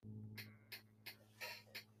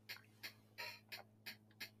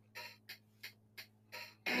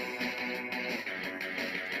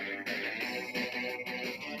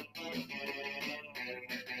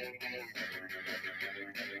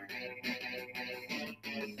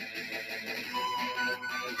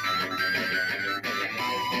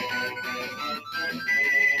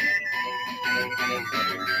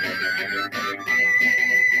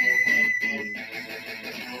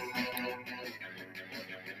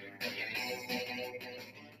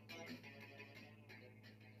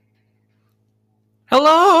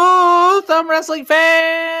Thumb Wrestling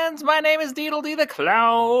fans! My name is Deedle D the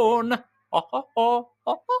Clown.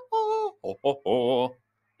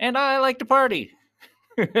 And I like to party.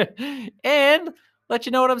 And let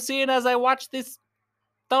you know what I'm seeing as I watch this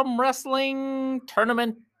Thumb Wrestling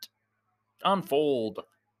tournament unfold.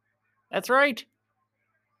 That's right.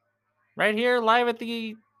 Right here, live at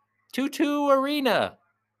the Tutu Arena.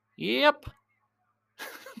 Yep.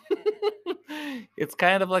 It's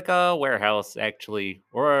kind of like a warehouse, actually,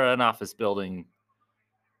 or an office building.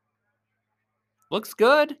 Looks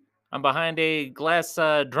good. I'm behind a glass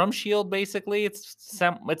drum shield, basically. It's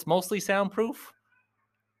mostly soundproof.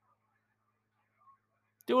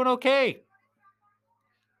 Doing okay.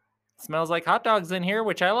 Smells like hot dogs in here,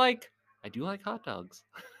 which I like. I do like hot dogs.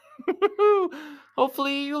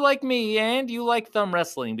 Hopefully you like me and you like Thumb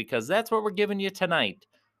Wrestling, because that's what we're giving you tonight.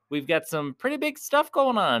 We've got some pretty big stuff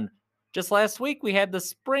going on. Just last week we had the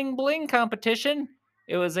Spring Bling competition.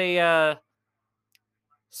 It was a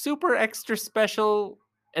super extra special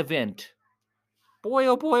event. Boy,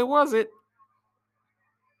 oh boy, was it.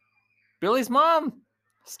 Billy's mom,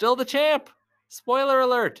 still the champ. Spoiler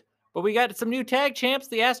alert. But we got some new tag champs,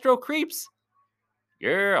 the Astro Creeps.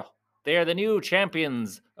 Yeah, they are the new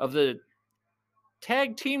champions of the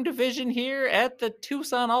tag team division here at the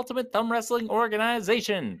Tucson Ultimate Thumb Wrestling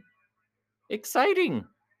Organization. Exciting.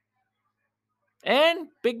 And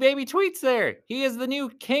Big Baby Tweet's there. He is the new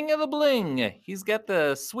king of the bling. He's got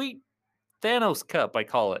the sweet Thanos cup, I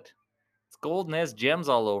call it. It's gold and has gems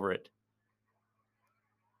all over it.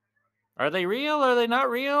 Are they real? Are they not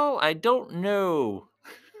real? I don't know.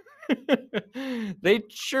 They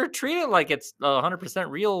sure treat it like it's 100%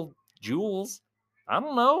 real jewels. I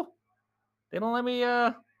don't know. They don't let me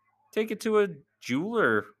take it to a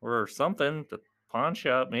jeweler or something, the pawn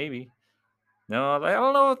shop maybe. No, I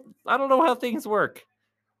don't know. I don't know how things work.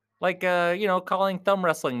 Like calling thumb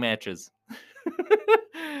wrestling matches.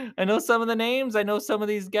 I know some of the names. I know some of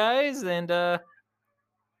these guys, and I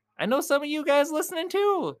know some of you guys listening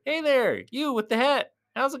too. Hey there, you with the hat.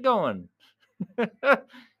 How's it going?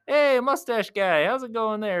 Hey, mustache guy. How's it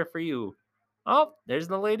going there for you? Oh, there's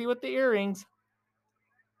the lady with the earrings.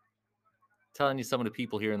 Telling you some of the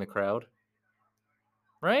people here in the crowd.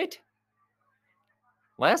 Right?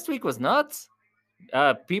 Last week was nuts.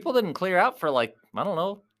 People didn't clear out for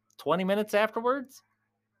 20 minutes afterwards.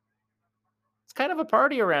 It's kind of a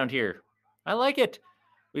party around here. I like it.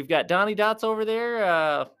 We've got Donnie Dots over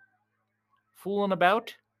there fooling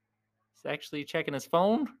about. He's actually checking his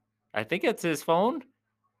phone. I think it's his phone.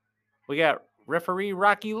 We got referee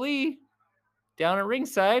Rocky Lee down at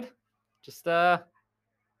ringside. Just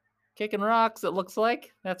kicking rocks, it looks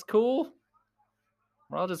like. That's cool.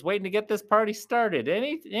 We're all just waiting to get this party started.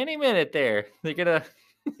 Any minute there. They're gonna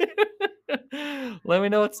let me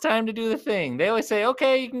know it's time to do the thing. They always say,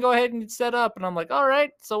 okay, you can go ahead and set up. And I'm like, all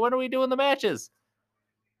right, so when are we doing the matches?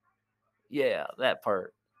 Yeah, that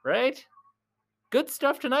part, right? Good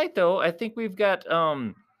stuff tonight, though. I think we've got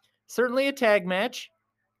certainly a tag match.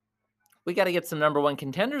 We got to get some number one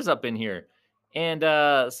contenders up in here. And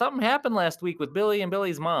something happened last week with Billy and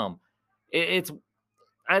Billy's mom.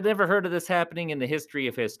 I'd never heard of this happening in the history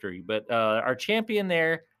of history, but our champion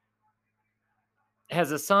there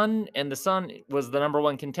has a son, and the son was the number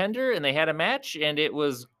one contender, and they had a match, and it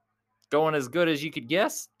was going as good as you could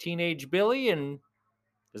guess. Teenage Billy and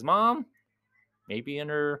his mom, maybe in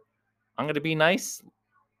her, I'm going to be nice,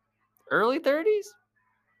 early 30s?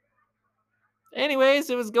 Anyways,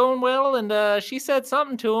 it was going well, and she said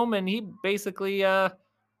something to him, and he basically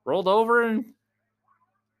rolled over and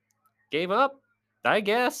gave up, I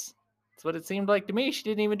guess. That's what it seemed like to me. She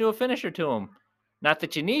didn't even do a finisher to him. Not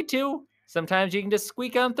that you need to. Sometimes you can just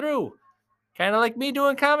squeak on through. Kind of like me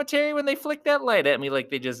doing commentary when they flick that light at me like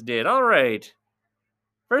they just did. All right.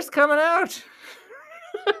 First coming out.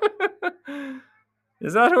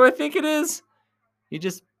 Is that who I think it is? He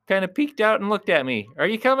just kind of peeked out and looked at me. Are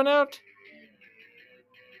you coming out?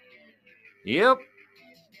 Yep.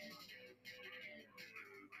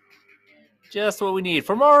 Just what we need.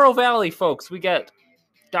 From Morrow Valley, folks, we got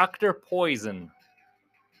Dr. Poison.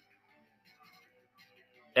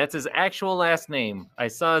 That's his actual last name. I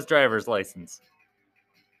saw his driver's license.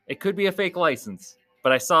 It could be a fake license,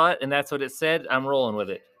 but I saw it, and that's what it said. I'm rolling with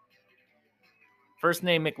it. First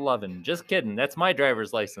name McLovin. Just kidding. That's my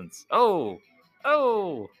driver's license. Oh,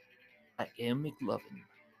 I am McLovin.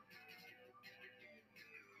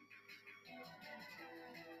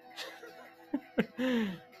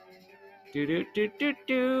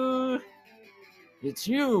 Do. It's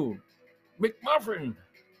you, McMuffin.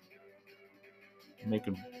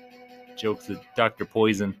 Making jokes at Dr.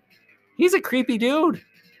 Poison. He's a creepy dude.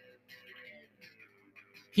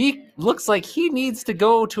 He looks like he needs to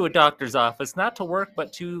go to a doctor's office, not to work,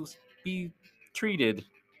 but to be treated.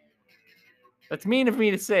 That's mean of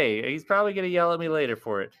me to say. He's probably going to yell at me later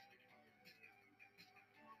for it.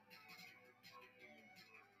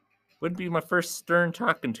 Wouldn't be my first stern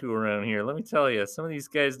talking to around here. Let me tell you, some of these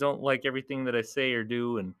guys don't like everything that I say or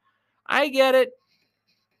do, and I get it.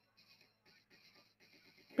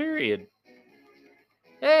 Period.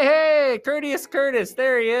 Hey, Courteous Curtis,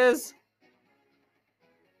 there he is.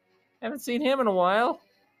 Haven't seen him in a while.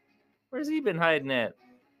 Where's he been hiding at?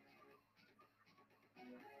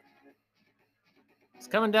 He's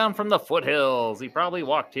coming down from the foothills. He probably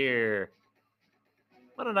walked here.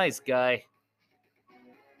 What a nice guy.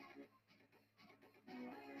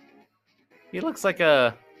 He looks like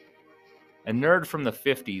a nerd from the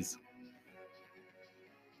 50s.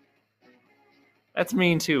 That's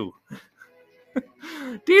mean too.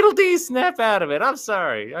 Deedle-dee, snap out of it. I'm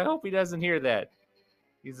sorry. I hope he doesn't hear that.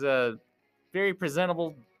 He's a very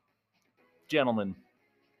presentable gentleman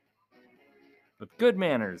with good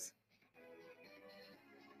manners.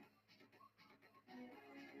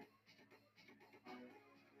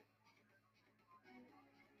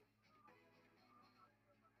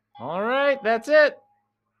 All right, that's it.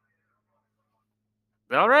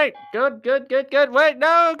 All right, good. Wait,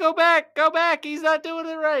 no, go back. He's not doing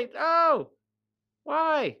it right. Oh,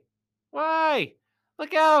 why?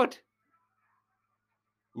 Look out.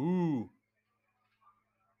 Ooh.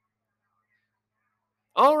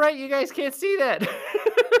 All right, you guys can't see that.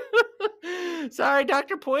 Sorry,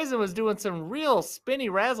 Dr. Poison was doing some real spinny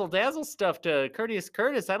razzle-dazzle stuff to Courteous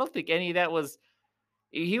Curtis. I don't think any of that was...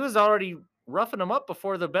 He was already roughing him up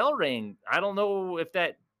before the bell rang. I don't know if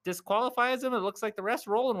that disqualifies him. It looks like the rest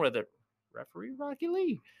rolling with it. Referee Rocky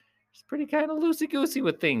Lee. He's pretty kind of loosey-goosey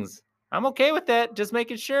with things. I'm okay with that. Just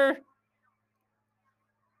making sure.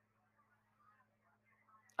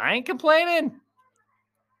 I ain't complaining.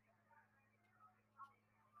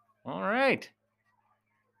 All right.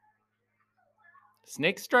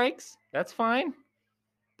 Snake strikes. That's fine.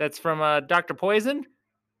 That's from Dr. Poison.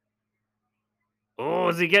 Oh,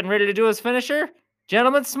 is he getting ready to do his finisher?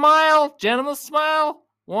 Gentleman smile.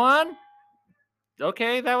 One.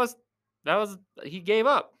 Okay, that was he gave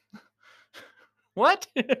up. What?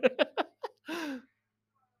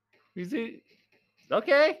 Is he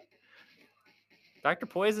okay? Dr.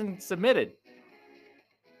 Poison submitted.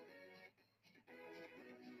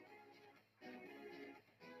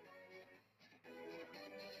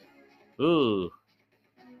 Ooh.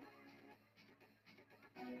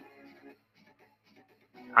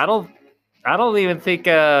 I don't even think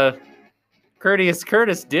Courteous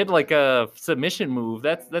Curtis did like a submission move.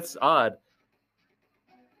 That's odd.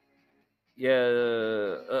 Yeah.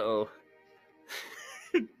 Uh-oh.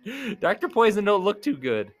 Dr. Poison don't look too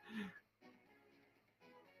good.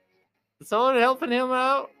 Is someone helping him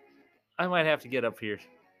out? I might have to get up here.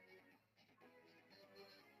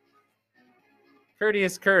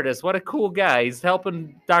 Courteous Curtis, what a cool guy. He's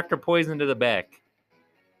helping Dr. Poison to the back.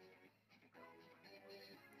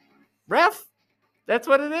 Ref? That's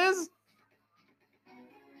what it is?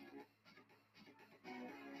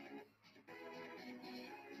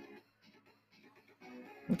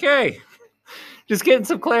 Okay. Just getting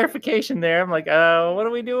some clarification there. I'm like, what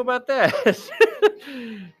do we do about that?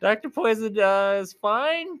 Dr. Poison is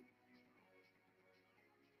fine.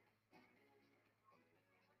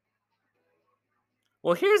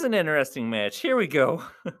 Well, here's an interesting match. Here we go.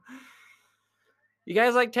 You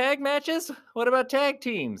guys like tag matches? What about tag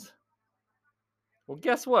teams? Well,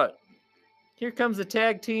 guess what? Here comes a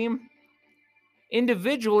tag team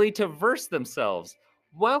individually to verse themselves.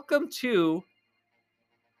 Welcome to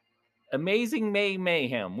Amazing May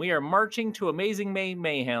Mayhem. We are marching to Amazing May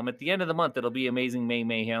Mayhem. At the end of the month, it'll be Amazing May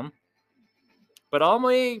Mayhem. But all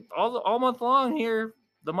month long here,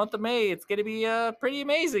 the month of May, it's going to be pretty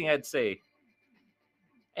amazing, I'd say.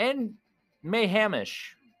 And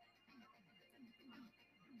mayhemish.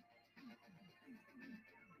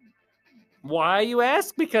 Why, you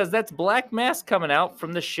ask? Because that's Black Mask coming out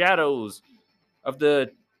from the shadows of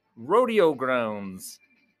the rodeo grounds.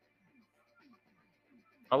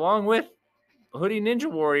 Along with Hoodie Ninja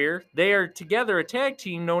Warrior, they are together a tag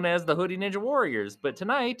team known as the Hoodie Ninja Warriors. But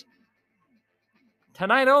tonight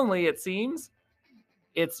only, it seems,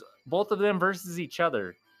 it's both of them versus each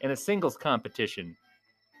other in a singles competition.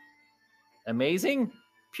 Amazing,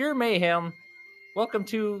 pure mayhem. Welcome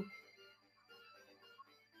to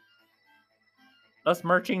us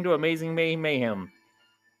marching to Amazing May Mayhem.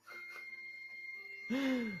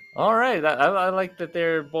 All right, I like that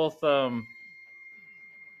they're both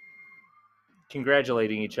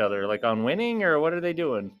congratulating each other, like on winning, or what are they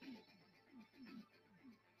doing?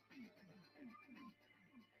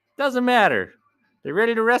 Doesn't matter. They're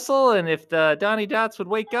ready to wrestle, and if the Donnie Dots would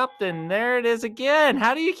wake up, then there it is again.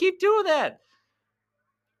 How do you keep doing that?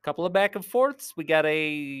 Couple of back and forths. We got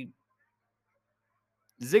a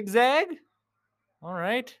zigzag. All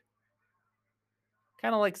right.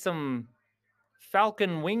 Kind of like some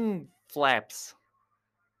falcon wing flaps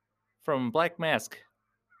from Black Mask.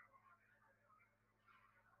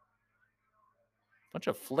 Bunch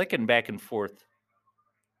of flicking back and forth.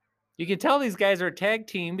 You can tell these guys are a tag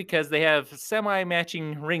team because they have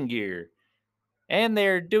semi-matching ring gear. And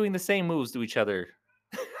they're doing the same moves to each other.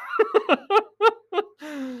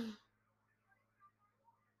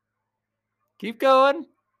 Keep going.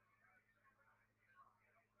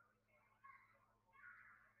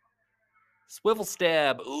 Swivel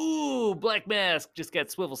stab. Ooh, Black Mask just got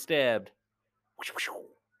swivel stabbed.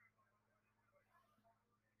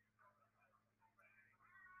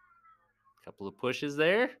 Couple of pushes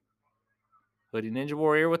there. Hoodie Ninja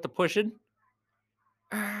Warrior with the pushing.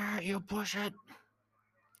 You push it.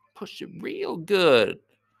 Push it real good.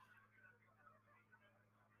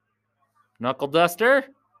 Knuckle Duster.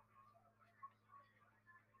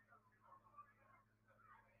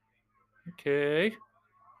 Okay.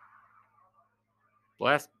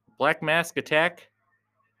 Black Mask attack.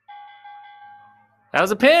 That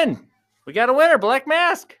was a pin. We got a winner, Black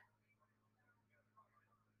Mask.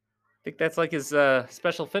 I think that's like his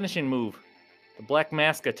special finishing move. The Black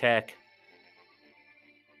Mask attack.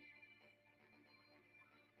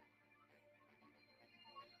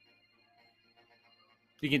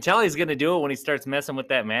 You can tell he's going to do it when he starts messing with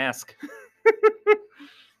that mask.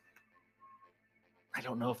 I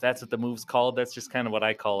don't know if that's what the move's called. That's just kind of what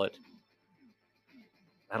I call it.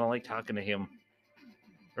 I don't like talking to him.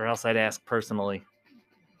 Or else I'd ask personally.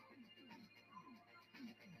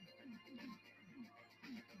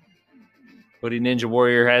 Hoodie Ninja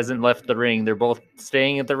Warrior hasn't left the ring. They're both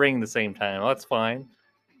staying at the ring the same time. Well, that's fine.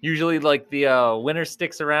 Usually, like, the winner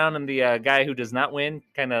sticks around and the guy who does not win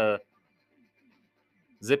kind of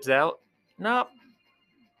zips out. Nope.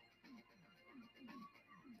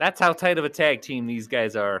 That's how tight of a tag team these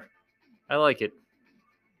guys are. I like it.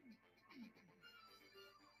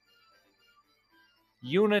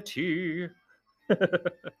 Unity.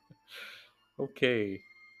 Okay.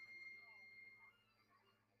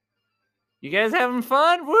 You guys having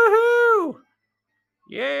fun? Woohoo!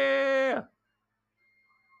 Yeah!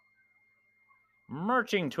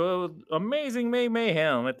 Marching to amazing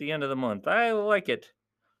Mayhem at the end of the month. I like it.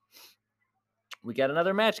 We got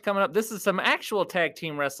another match coming up. This is some actual tag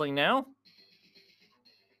team wrestling now.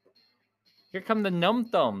 Here come the Numb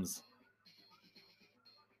Thumbs.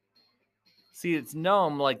 See, it's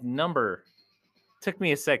Numb like number. Took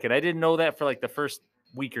me a second. I didn't know that for like the first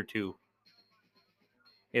week or two.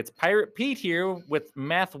 It's Pirate Pete here with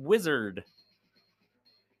Math Wizard.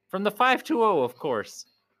 From the 520, of course.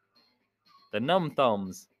 The Numb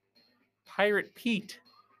Thumbs. Pirate Pete.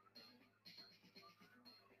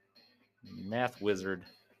 Math Wizard.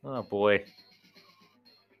 Oh boy.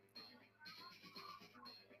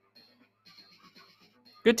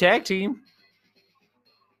 Good tag team.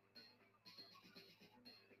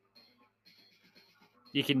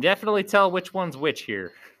 You can definitely tell which one's which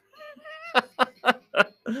here.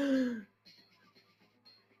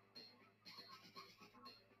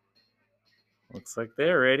 Looks like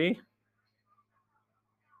they're ready.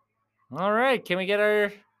 All right, can we get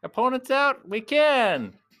our opponents out? We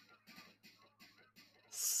can.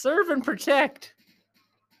 Serve and protect.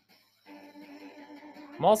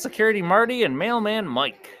 Mall Security Marty and Mailman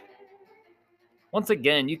Mike. Once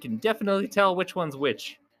again, you can definitely tell which one's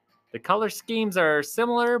which. The color schemes are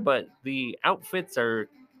similar, but the outfits are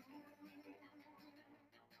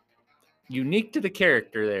unique to the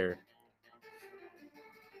character there.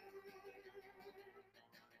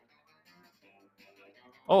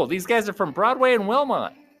 Oh, these guys are from Broadway and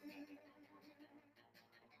Wilmot.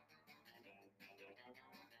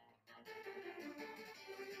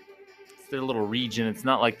 It's their little region. It's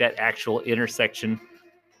not like that actual intersection.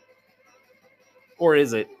 Or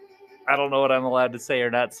is it? I don't know what I'm allowed to say or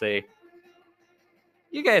not say.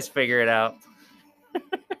 You guys figure it out.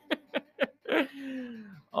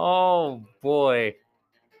 Oh, boy.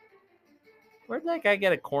 Where'd that guy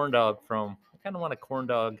get a corn dog from? I kind of want a corn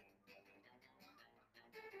dog.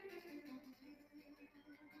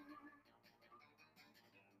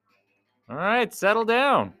 All right, settle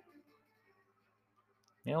down.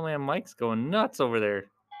 Mailman Mike's going nuts over there.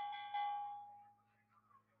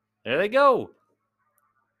 There they go.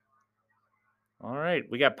 All right,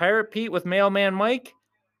 we got Pirate Pete with Mailman Mike.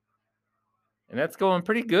 And that's going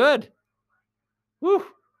pretty good. Woo.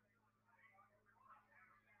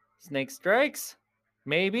 Snake strikes.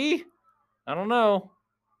 Maybe. I don't know.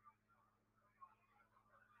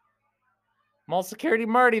 Mall Security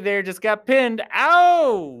Marty there just got pinned.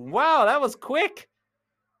 Ow! Wow, that was quick.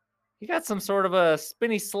 He got some sort of a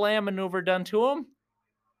spinny slam maneuver done to him.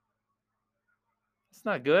 It's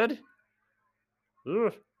not good.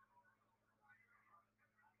 Ugh.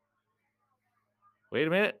 Wait a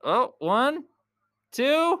minute. Oh, 1,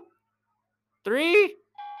 2, 3.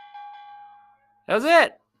 That was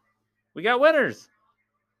it. We got winners.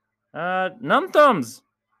 Numb Thumbs.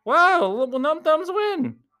 Wow, Numb Thumbs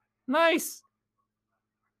win. Nice.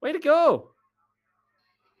 Way to go.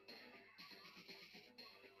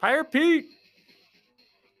 Pirate Pete.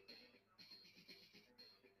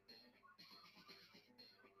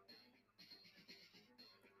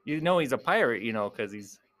 You know he's a pirate, because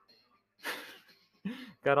he's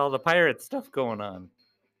got all the pirate stuff going on.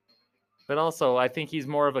 But also, I think he's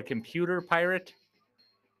more of a computer pirate.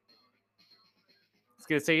 I was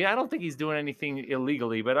going to say, I don't think he's doing anything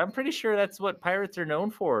illegally, but I'm pretty sure that's what pirates are known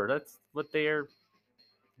for. That's what their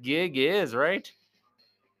gig is, right?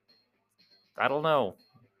 I don't know.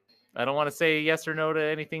 I don't want to say yes or no to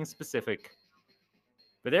anything specific.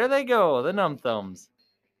 But there they go, the Numb Thumbs.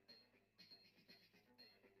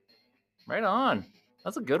 Right on.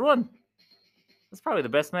 That's a good one. That's probably the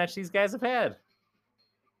best match these guys have had.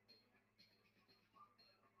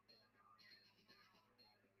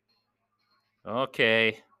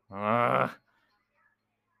 Okay. I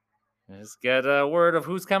just got a word of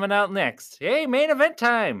who's coming out next. Hey, main event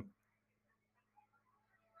time.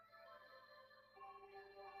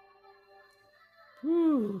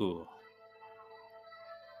 Whew.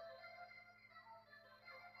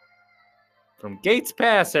 From Gates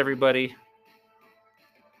Pass, everybody.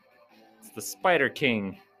 It's the Spider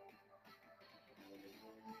King.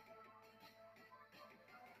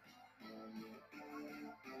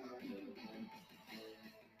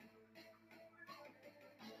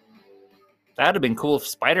 That'd have been cool if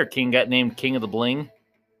Spider King got named King of the Bling.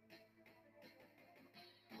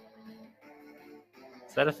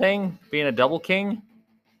 Is that a thing? Being a double king?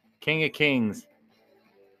 King of Kings.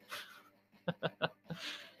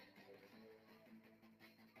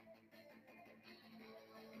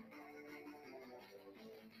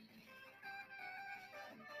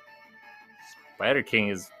 Spider King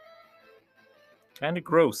is kind of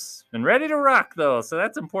gross. And ready to rock, though, so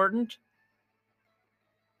that's important.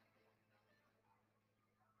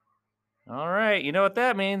 All right, you know what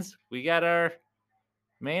that means. We got our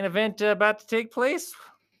main event about to take place.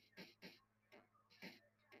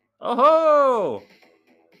 Oh ho!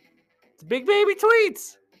 It's Big Baby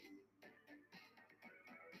Tweets!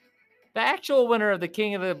 The actual winner of the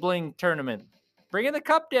King of the Bling tournament. Bringing the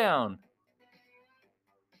cup down.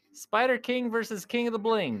 Spider King versus King of the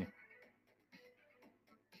Bling.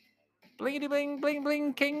 Blingity bling, bling,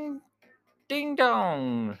 bling, king, ding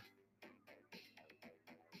dong.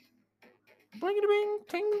 Blingity bling,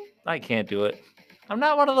 king. I can't do it. I'm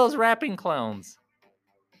not one of those rapping clowns.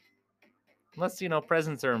 Unless,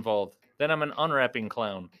 presents are involved. Then I'm an unwrapping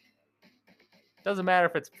clown. Doesn't matter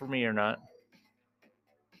if it's for me or not.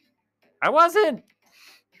 I wasn't!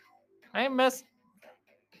 I messed.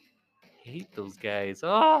 Hate those guys.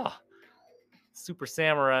 Oh! Super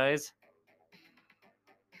samurais.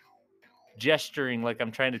 Gesturing like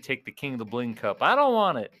I'm trying to take the King of the Bling cup. I don't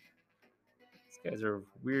want it. These guys are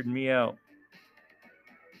weirding me out.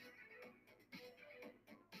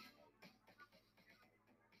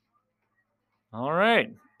 All right.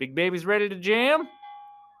 Big Baby's ready to jam.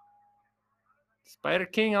 Spider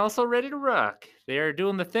King also ready to rock. They are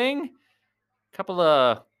doing the thing. Couple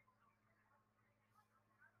of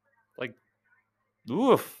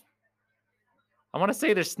oof. I want to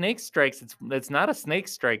say they're snake strikes. It's not a snake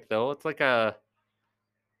strike though. It's like a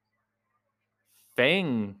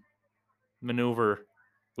fang maneuver.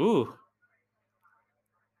 Ooh.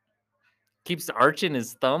 Keeps arching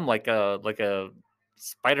his thumb like a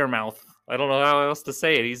spider mouth. I don't know how else to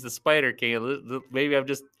say it. He's the Spider King. Maybe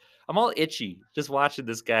I'm all itchy just watching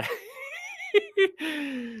this guy.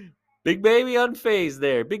 Big Baby unfazed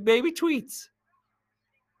there. Big Baby tweets.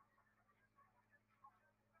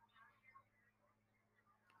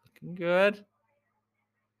 Looking good.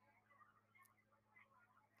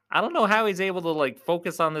 I don't know how he's able to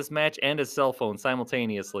focus on this match and his cell phone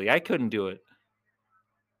simultaneously. I couldn't do it.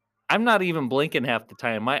 I'm not even blinking half the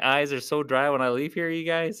time. My eyes are so dry when I leave here, you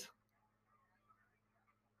guys.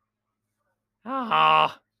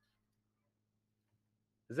 Ah.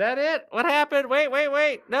 Is that it? What happened?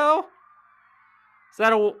 Wait. No. Is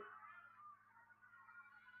that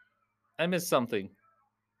I missed something.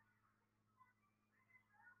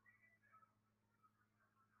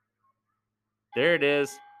 There it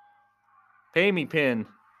is. Pay me pin.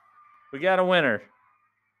 We got a winner.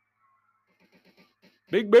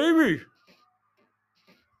 Big baby.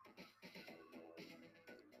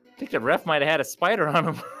 I think the ref might have had a spider on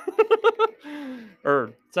him.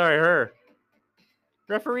 Or, sorry, her.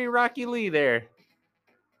 Referee Rocky Lee there.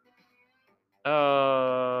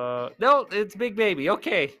 No, it's Big Baby.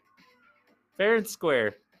 Okay. Fair and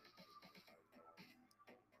square.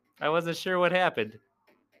 I wasn't sure what happened.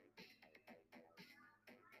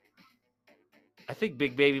 I think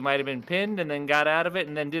Big Baby might have been pinned and then got out of it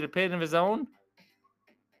and then did a pin of his own.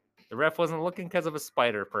 The ref wasn't looking because of a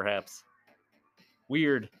spider, perhaps.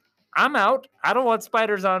 Weird. I'm out. I don't want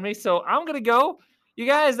spiders on me, so I'm going to go. You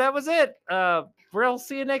guys, that was it. We'll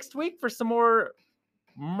see you next week for some more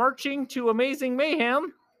marching to amazing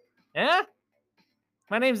mayhem. Yeah?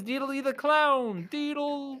 My name's Deedle the Clown.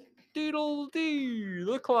 Deedle Dee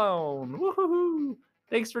the Clown. Woohoo!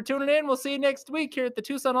 Thanks for tuning in. We'll see you next week here at the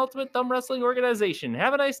Tucson Ultimate Thumb Wrestling Organization.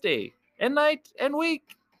 Have a nice day and night and week.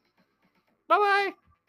 Bye-bye.